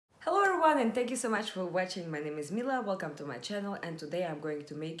everyone, and thank you so much for watching. My name is Mila, welcome to my channel, and today I'm going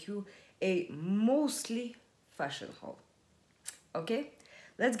to make you a mostly fashion haul. Okay,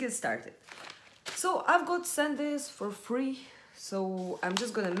 let's get started. So I've got sent this for free, so I'm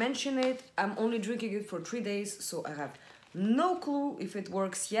just gonna mention it. I'm only drinking it for 3 days, so I have no clue if it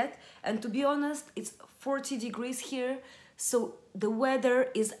works yet. And to be honest, it's 40 degrees here, so the weather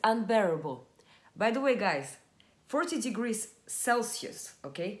is unbearable. By the way, guys, 40 degrees Celsius,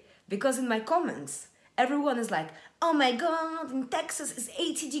 okay? Because in my comments, everyone is like, oh my god, in Texas it's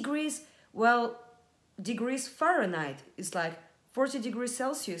 80 degrees. Well, degrees Fahrenheit is like 40 degrees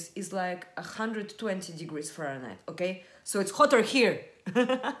Celsius is like 120 degrees Fahrenheit, okay? So it's hotter here.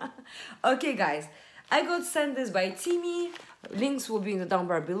 Okay, guys, I got sent this by TEAMI. Links will be in the down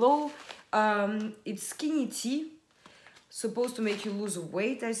bar below. It's skinny tea. Supposed to make you lose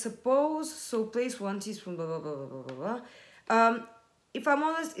weight, I suppose. So place 1 teaspoon, blah, blah, blah, blah, blah, blah. If I'm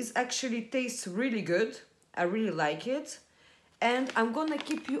honest, it actually tastes really good. I really like it. And I'm gonna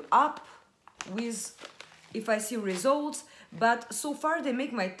keep you up with if I see results. But so far they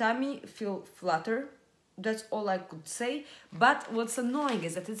make my tummy feel flatter. That's all I could say. But what's annoying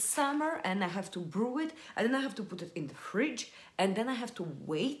is that it's summer and I have to brew it. And then I have to put it in the fridge. And then I have to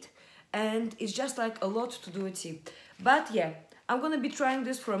wait. And it's just like a lot to do with tea. But yeah, I'm gonna be trying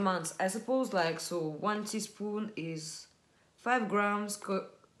this for a month. I suppose like, so 1 teaspoon is 5 grams,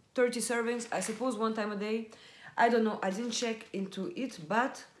 30 servings, I suppose 1 time a day. I don't know, I didn't check into it,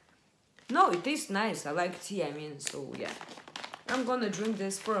 but no, it tastes nice. I like tea, I mean, so yeah. I'm gonna drink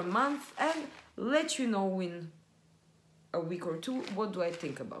this for a month and let you know in a week or two what do I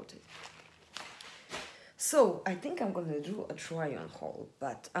think about it. So I think I'm gonna do a try-on haul,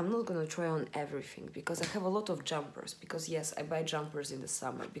 but I'm not gonna try on everything because I have a lot of jumpers. Because yes, I buy jumpers in the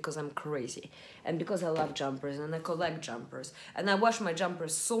summer because I'm crazy and because I love jumpers and I collect jumpers and I wash my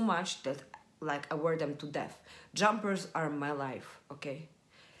jumpers so much that like I wear them to death. Jumpers are my life, okay?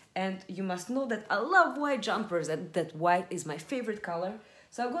 And you must know that I love white jumpers and that white is my favorite color.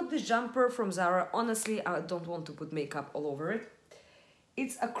 So I got this jumper from Zara. Honestly, I don't want to put makeup all over it.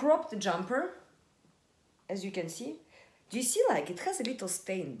 It's a cropped jumper. As you can see, do you see like it has a little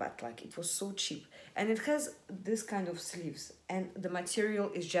stain, but like it was so cheap, and it has this kind of sleeves and the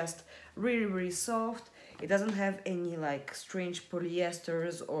material is just really soft. It doesn't have any like strange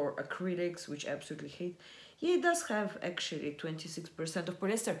polyesters or acrylics, which I absolutely hate. Yeah, it does have actually 26% of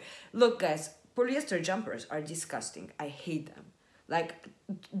polyester. Look guys, polyester jumpers are disgusting. I hate them. Like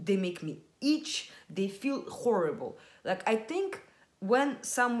they make me itch, they feel horrible. Like I think when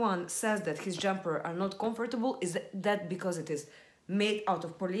someone says that his jumper are not comfortable, is that because it is made out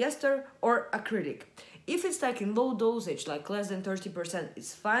of polyester or acrylic. If it's like in low dosage, like less than 30%,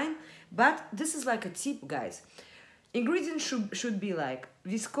 it's fine. But this is like a tip, guys. Ingredients should be like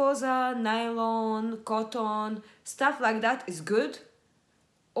viscose, nylon, cotton, stuff like that is good.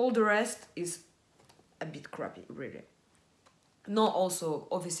 All the rest is a bit crappy, really. No, also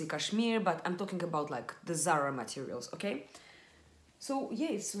obviously cashmere, but I'm talking about like the Zara materials, okay? So yeah,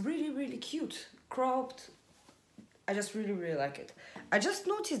 it's really cute, cropped. I just really like it. I just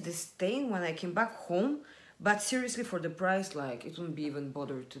noticed this stain when I came back home, but seriously for the price, like it wouldn't be even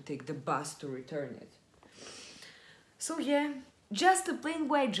bothered to take the bus to return it. So yeah, just a plain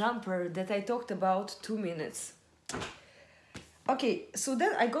white jumper that I talked about 2 minutes. Okay, so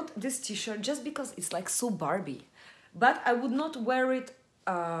then I got this t-shirt just because it's like so Barbie, but I would not wear it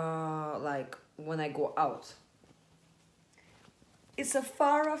like when I go out. It's a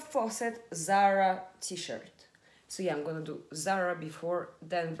Farrah Fawcett Zara t-shirt. So yeah, I'm gonna do Zara before,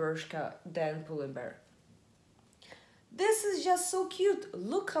 then Bershka, then Pull & Bear. This is just so cute.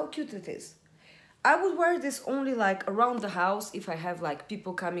 Look how cute it is. I would wear this only like around the house if I have like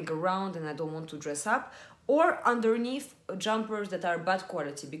people coming around and I don't want to dress up, or underneath jumpers that are bad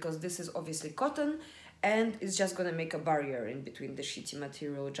quality, because this is obviously cotton and it's just gonna make a barrier in between the shitty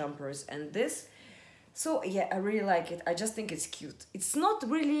material jumpers and this. So yeah, I really like it. I just think it's cute. It's not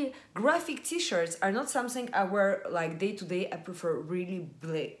really graphic t-shirts are not something I wear like day to day. I prefer really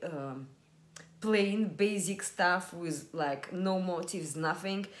plain basic stuff with like no motifs,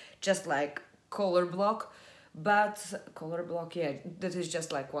 nothing, just like color block. But color block, yeah, that is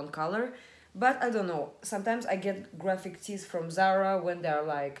just like one color. But I don't know, sometimes I get graphic tees from Zara when they're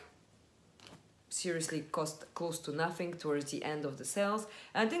like seriously cost close to nothing towards the end of the sales.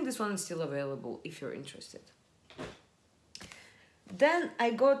 And I think this one is still available if you're interested. Then I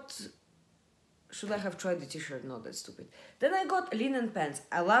got, should I have tried the t-shirt? No, that's stupid. Then I got linen pants.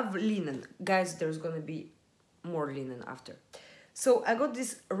 I love linen. Guys, there's gonna be more linen after. So I got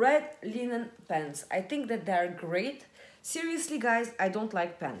these red linen pants. I think that they're great Seriously, guys, I don't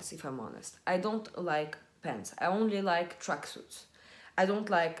like pants, if I'm honest. I don't like pants. I only like tracksuits. I don't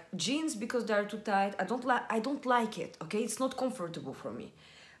like jeans because they're too tight. I don't like it, okay? It's not comfortable for me.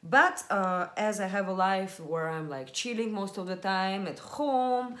 But as I have a life where I'm like chilling most of the time at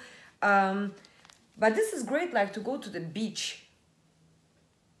home, but this is great, like to go to the beach.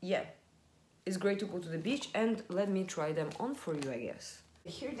 Yeah, it's great to go to the beach, and let me try them on for you, I guess.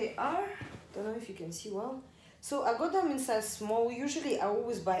 Here they are. Don't know if you can see well. So I got them in size small. Usually I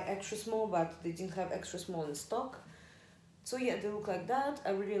always buy extra small, but they didn't have extra small in stock. So yeah, they look like that. I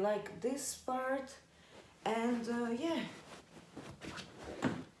really like this part, and yeah,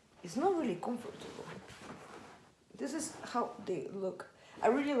 it's not really comfortable. This is how they look. I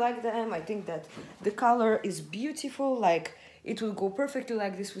really like them. I think that the color is beautiful. Like, it will go perfectly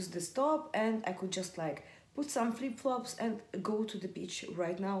like this with this top, and I could just like put some flip-flops and go to the beach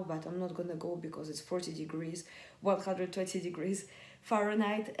right now, but I'm not gonna go because it's 40 degrees, 120 degrees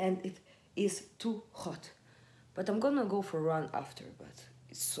Fahrenheit, and it is too hot. But I'm gonna go for a run after, but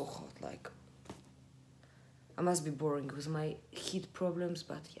it's so hot, like, I must be boring with my heat problems,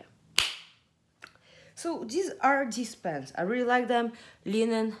 but yeah. So these are these pants. I really like them.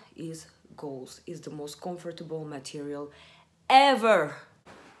 Linen is goals, is the most comfortable material ever.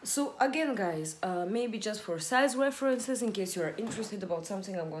 So again, guys, maybe just for size references, in case you are interested about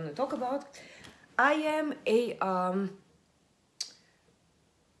something I'm going to talk about, I am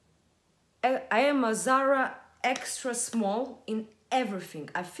a Zara extra small in everything.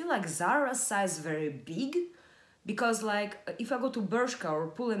 I feel like Zara size very big, because like if I go to Bershka or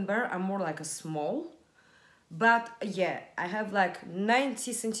Pull & Bear, I'm more like a small. But yeah, I have like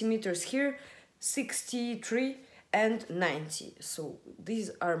 90 centimeters here, 63 and 90. So these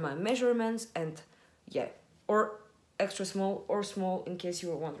are my measurements, and yeah, or extra small or small, in case you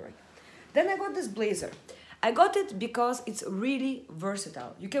were wondering. Then I got this blazer. I got it because it's really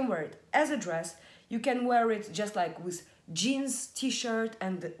versatile. You can wear it as a dress. You can wear it just like with jeans, t-shirt,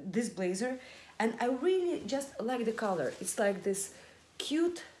 and this blazer. And I really just like the color. It's like this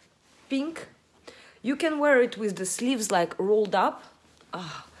cute pink. You can wear it with the sleeves like rolled up.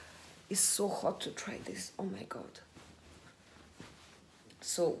 Ah, it's so hot to try this. Oh my god.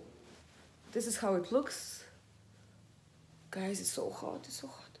 So this is how it looks. Guys, it's so hot. It's so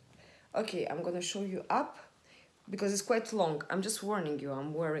hot. Okay, I'm gonna show you up because it's quite long. I'm just warning you,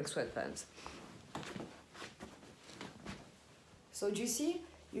 I'm wearing sweatpants. So do you see?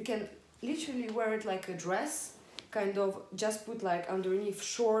 You can literally wear it like a dress, kind of just put like underneath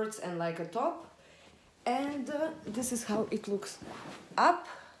shorts and like a top. And this is how it looks up.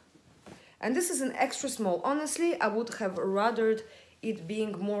 And this is an extra small. Honestly, I would have rather it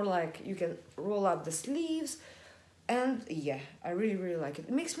being more like you can roll up the sleeves. And yeah, I really like it.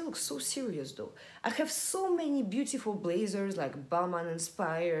 It makes me look so serious though. I have so many beautiful blazers, like Balmain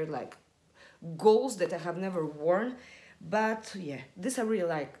inspired, like goals that I have never worn. But yeah, this I really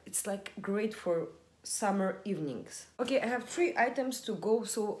like. It's like great for summer evenings. Okay, I have 3 items to go.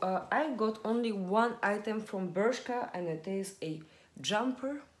 So I got only 1 item from Bershka, and it is a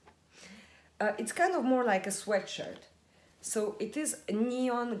jumper. It's kind of more like a sweatshirt. So it is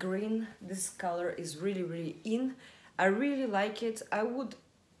neon green. This color is really in. I really like it. I don't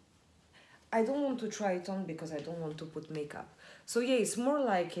want to try it on because I don't want to put makeup. So yeah, it's more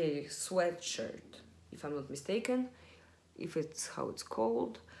like a sweatshirt, if I'm not mistaken, if it's how it's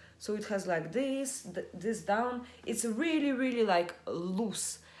called. So it has like this down. It's really like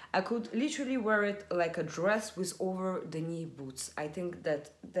loose. I could literally wear it like a dress with over the knee boots. I think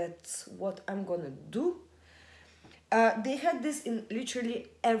that's what I'm gonna do. They had this in literally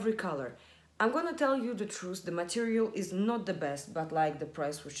every color. I'm gonna tell you the truth, the material is not the best, but like the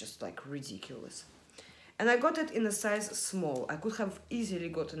price was just like ridiculous. And I got it in a size small. I could have easily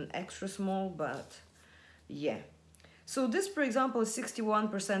gotten extra small, but yeah. So this, for example, is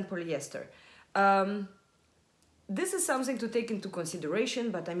 61% polyester. This is something to take into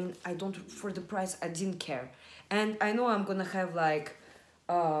consideration, but I mean, for the price, I didn't care. And I know I'm gonna have like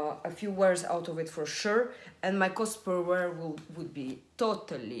a few wears out of it for sure, and my cost per wear would be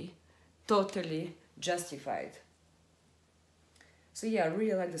totally justified. So yeah, I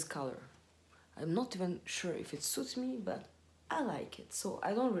really like this color. I'm not even sure if it suits me, but I like it, so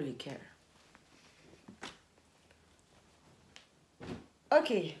I don't really care.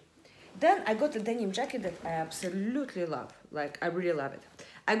 Okay, then I got a denim jacket that I absolutely love. Like, I really love it.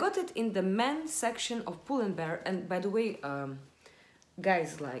 I got it in the men's section of Pull & Bear, and by the way,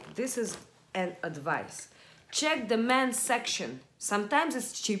 guys, like, this is an advice. Check the men's section. Sometimes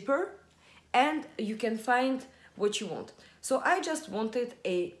it's cheaper and you can find what you want. So I just wanted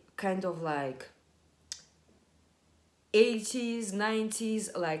a kind of like 80s,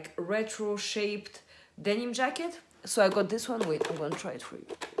 90s, like retro shaped denim jacket. So I got this one. Wait, I'm gonna try it for you.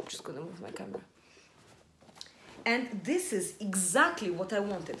 I'm just gonna move my camera. And this is exactly what I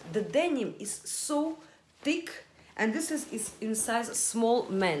wanted. The denim is so thick, and this is in size small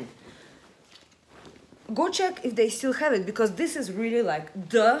men. Go check if they still have it, because this is really like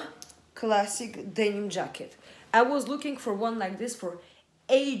the classic denim jacket. I was looking for one like this for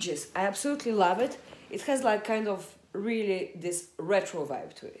ages. I absolutely love it. It has like kind of really this retro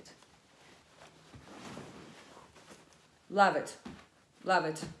vibe to it. Love it. Love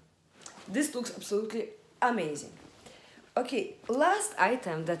it. This looks absolutely amazing. Okay, last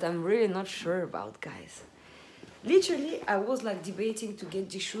item that I'm really not sure about, guys. Literally, I was like debating to get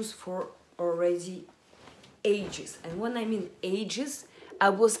these shoes for already ages. And when I mean ages, I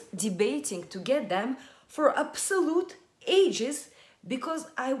was debating to get them for absolute ages, because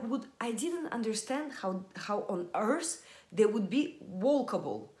I didn't understand how on earth they would be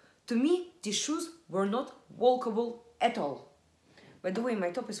walkable. To me, these shoes were not walkable at all. By the way, my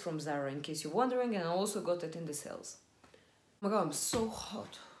top is from Zara, in case you're wondering, and I also got it in the sales. Oh my god, I'm so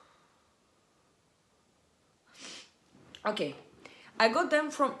hot. Okay, I got them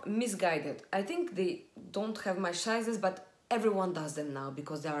from Missguided. I think they don't have my sizes, but everyone does them now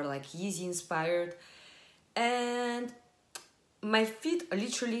because they are like Yeezy inspired. And my feet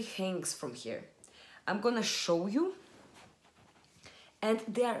literally hangs from here. I'm gonna show you. And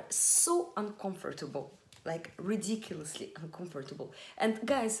they are so uncomfortable, like ridiculously uncomfortable. And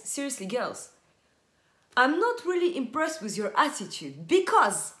guys, seriously, girls, I'm not really impressed with your attitude,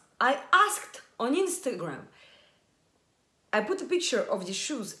 because I asked on Instagram, I put a picture of the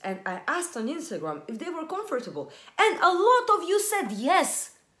shoes and I asked on Instagram if they were comfortable, and a lot of you said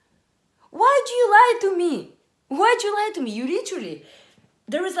yes. Why do you lie to me? Why do you lie to me? You literally,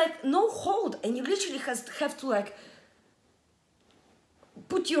 there is like no hold, and you literally have to like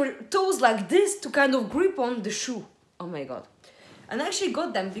put your toes like this to kind of grip on the shoe. Oh my god. And I actually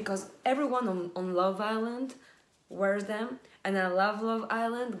got them because everyone on Love Island wears them, and I love Love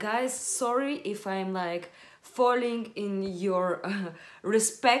Island. Guys, sorry if I'm like falling in your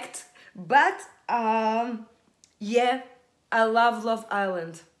respect, but yeah, I love Love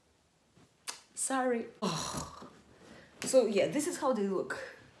Island. Sorry. Oh. So yeah, this is how they look.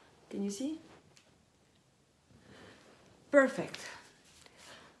 Can you see? Perfect.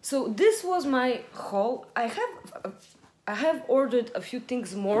 So this was my haul. I have ordered a few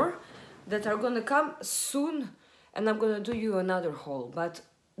things more that are gonna come soon, and I'm gonna do you another haul. But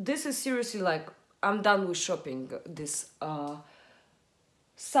this is seriously like, I'm done with shopping this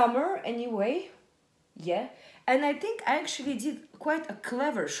summer anyway. Yeah, and I think I actually did quite a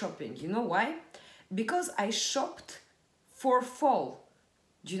clever shopping. You know why? Because I shopped for fall.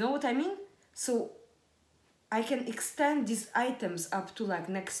 Do you know what I mean? So I can extend these items up to like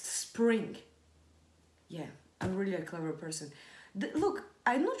next spring. Yeah, I'm really a clever person. Look,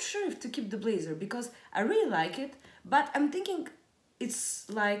 I'm not sure if to keep the blazer because I really like it, but I'm thinking it's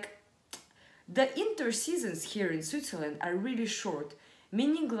like the inter-seasons here in Switzerland are really short,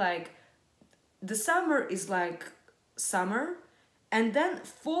 meaning like the summer is like summer, and then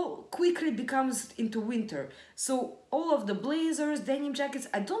fall quickly becomes into winter. So all of the blazers, denim jackets,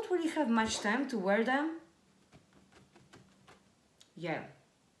 I don't really have much time to wear them. Yeah.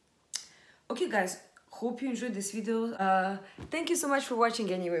 Okay guys, hope you enjoyed this video. Thank you so much for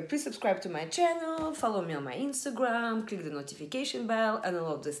watching anyway. Please subscribe to my channel, follow me on my Instagram, click the notification bell and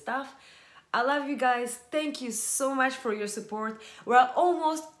all of this stuff. I love you guys. Thank you so much for your support. We're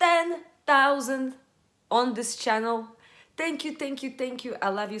almost 10,000 on this channel. Thank you, thank you, thank you. I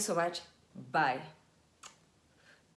love you so much. Bye.